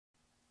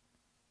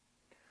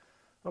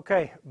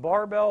Okay,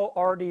 barbell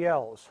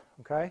RDLs,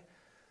 okay?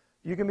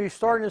 You can be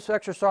starting this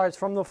exercise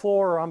from the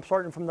floor, or I'm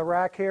starting from the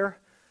rack here.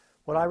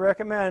 What I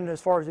recommend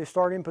as far as a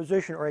starting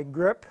position or a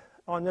grip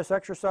on this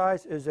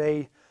exercise is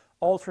a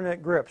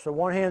alternate grip. So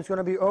one hand's going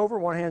to be over,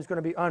 one hand's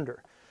going to be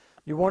under.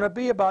 You want to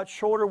be about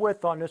shoulder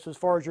width on this as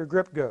far as your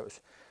grip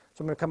goes.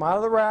 So I'm going to come out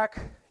of the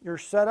rack. Your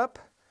setup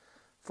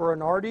for an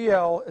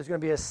RDL is going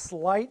to be a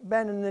slight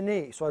bend in the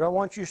knee. So I don't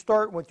want you to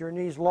start with your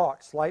knees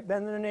locked. Slight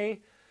bend in the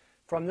knee.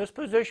 From this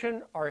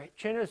position, our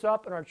chin is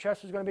up and our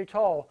chest is going to be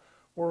tall.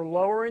 We're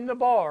lowering the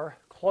bar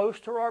close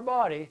to our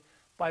body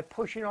by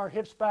pushing our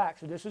hips back.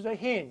 So this is a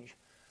hinge.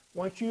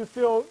 Once you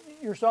feel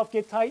yourself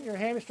get tight in your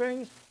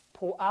hamstrings,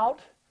 pull out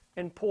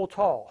and pull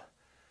tall.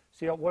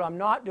 See, what I'm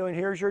not doing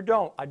here is your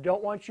don't. I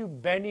don't want you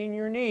bending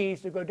your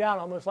knees to go down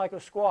almost like a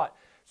squat.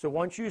 So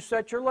once you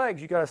set your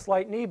legs, you got a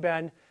slight knee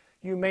bend,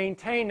 you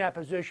maintain that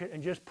position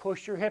and just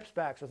push your hips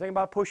back. So think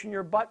about pushing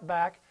your butt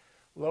back,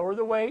 lower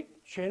the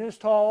weight, chin is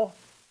tall,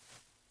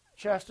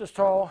 chest is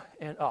tall,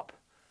 and up.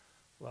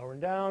 Lower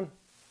and down,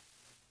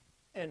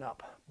 and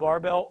up.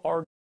 Barbell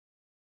RDL.